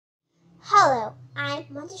Hello, I'm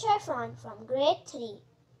Montessori from grade 3,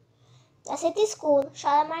 the City School,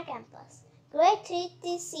 Shalimar campus. Grade 3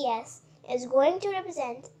 TCS is going to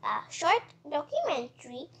represent a short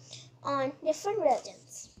documentary on different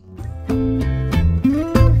religions.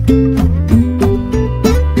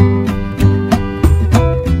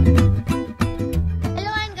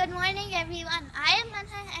 Hello and good morning everyone. I am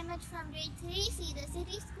Manhan Ahmed from grade 3C, the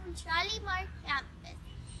City School, Shalimar campus.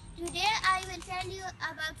 Today I will tell you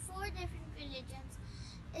about 4 different religions: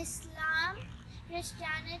 Islam,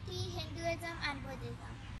 Christianity, Hinduism and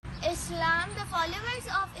Buddhism. Islam, the followers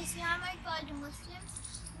of Islam are called Muslims.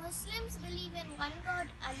 Muslims believe in one God,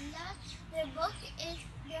 Allah. Their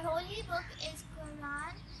holy book is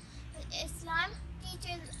Quran. Islam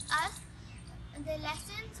teaches us the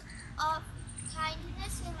lessons of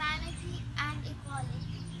kindness, humanity and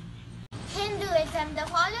equality. Hinduism, the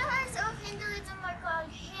followers of Hinduism are called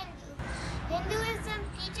Hindu. Hinduism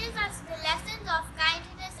teaches us the lessons of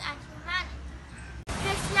kindness and humanity.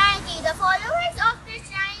 Christianity, the followers of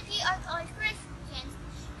Christianity are called Christians.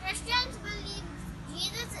 Christians believe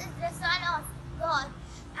Jesus is the Son of God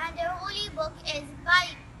and their holy book is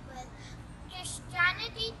Bible.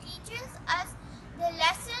 Christianity teaches us the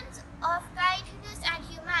lessons of kindness and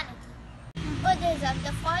humanity. Buddhism,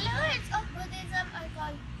 the followers of Buddhism are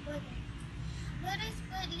called Buddhists. Buddhists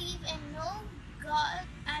believe in no God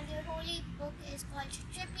and their holy book is called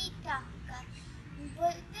Tripitaka.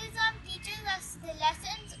 Buddhism teaches us the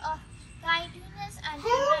lessons of kindness and humanity.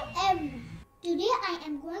 Hello everyone. Today I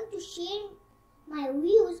am going to share my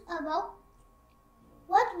views about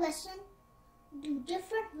what lesson do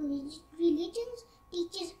different religions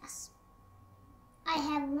teaches us. I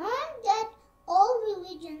have learned that all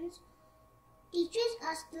religions teaches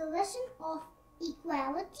us the lesson of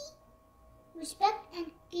equality, respect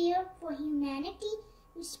and care for humanity,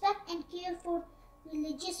 respect and care for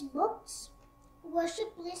religious books,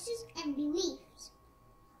 worship places and beliefs.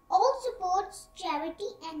 All supports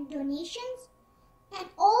charity and donations, and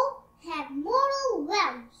all have moral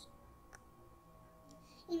values.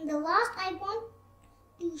 In the last, I want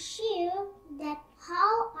to share that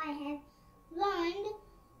how I have learned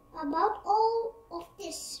about all of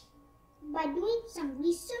this by doing some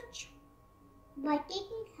research, by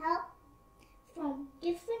taking help from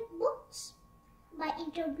different books, by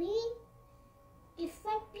interviewing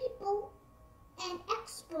different people and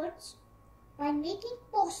experts, by making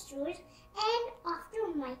posters, and after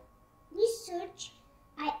my research,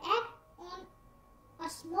 I act on a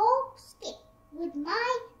small skit with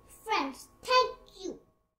my friends. Thank you.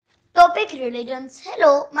 Topic religions.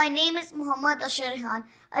 Hello, my name is Muhammad Ashar Khan.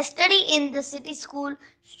 I study in the City School,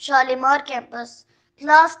 Shalimar campus,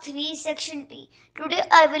 Class 3, Section T. Today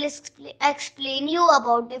I will explain you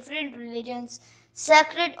about different religions,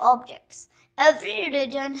 sacred objects. Every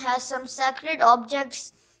religion has some sacred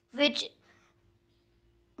objects which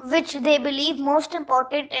they believe most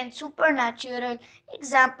important and supernatural.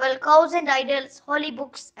 Example, cows and idols, holy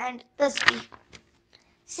books and tasbih.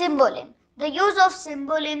 Symbolism. The use of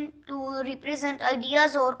symbolism to represent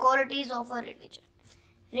ideas or qualities of a religion.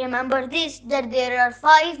 Remember this, that there are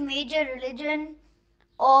 5 major religions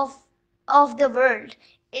of the world: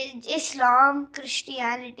 Islam,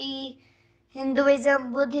 Christianity,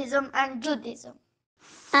 Hinduism, Buddhism and Judaism.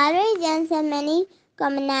 Our religions have many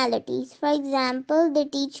commonalities. For example, they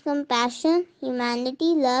teach compassion,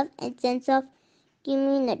 humanity, love, and sense of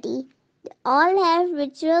community. They all have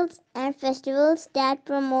rituals and festivals that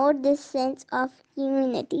promote this sense of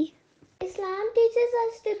community. Islam teaches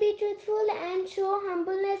us to be truthful and show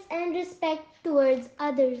humbleness and respect towards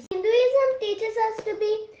others. Hinduism teaches us to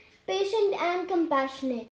be patient and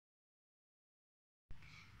compassionate.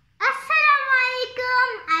 Assalamu alaikum.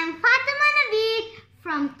 I'm Fatima Naveed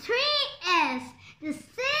from 3S, the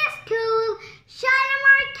City School,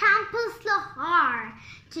 Shalimar campus, Lahore.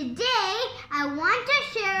 Today, I want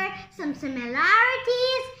to share some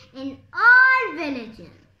similarities in all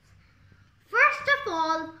religions. First of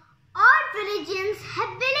all religions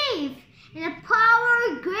have belief in a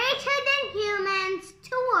power greater than humans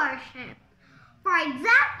to worship. For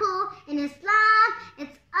example, in Islam,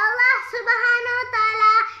 it's Allah subhanahu wa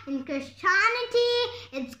ta'ala. In Christianity,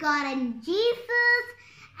 it's God and Jesus.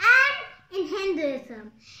 And in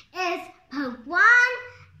Hinduism, it's Bhagwan,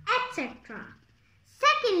 etc.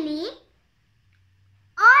 Secondly,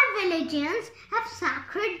 all religions have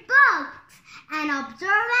sacred books and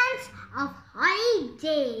observance of holy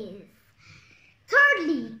days.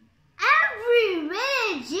 Thirdly, every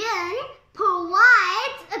religion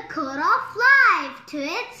provides a code of life to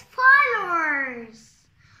its followers.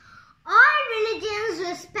 All religions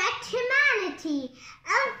respect humanity,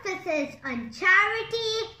 emphasis on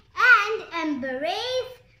charity and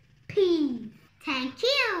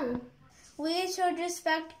should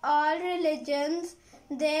respect all religions.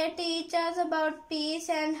 They teach us about peace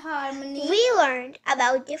and harmony. We learned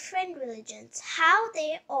about different religions, how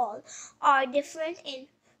they all are different in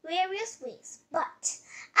various ways. But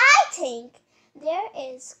I think there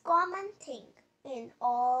is common thing in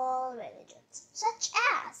all religions, such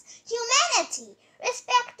as humanity,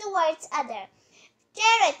 respect towards others,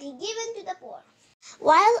 charity given to the poor.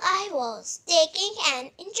 While I was taking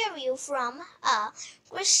an interview from a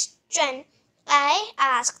Christian, I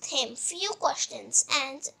asked him few questions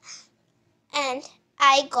and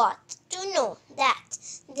I got to know that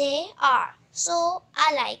they are so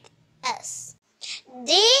alike us.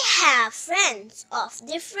 They have friends of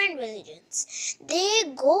different religions.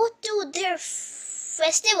 They go to their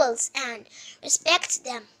festivals and respect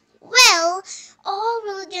them. Well, all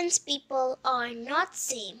religions people are not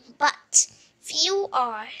same, but few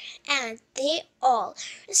are, and they all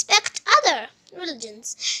respect other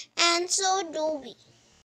religions, and so do we.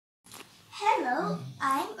 Hello,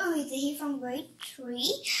 I'm Arithi from grade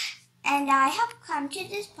 3, and I have come to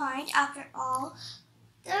this point after all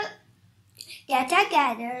the data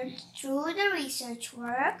gathered through the research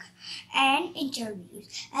work and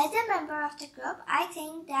interviews. As a member of the group, I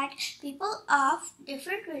think that people of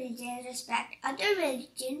different religions respect other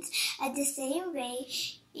religions at the same way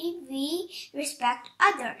we respect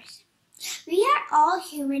others. We are all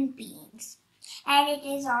human beings, and it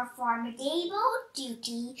is our formidable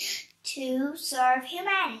duty to serve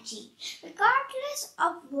humanity. Regardless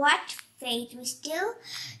of what faith, we still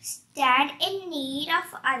stand in need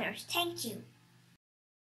of others. Thank you.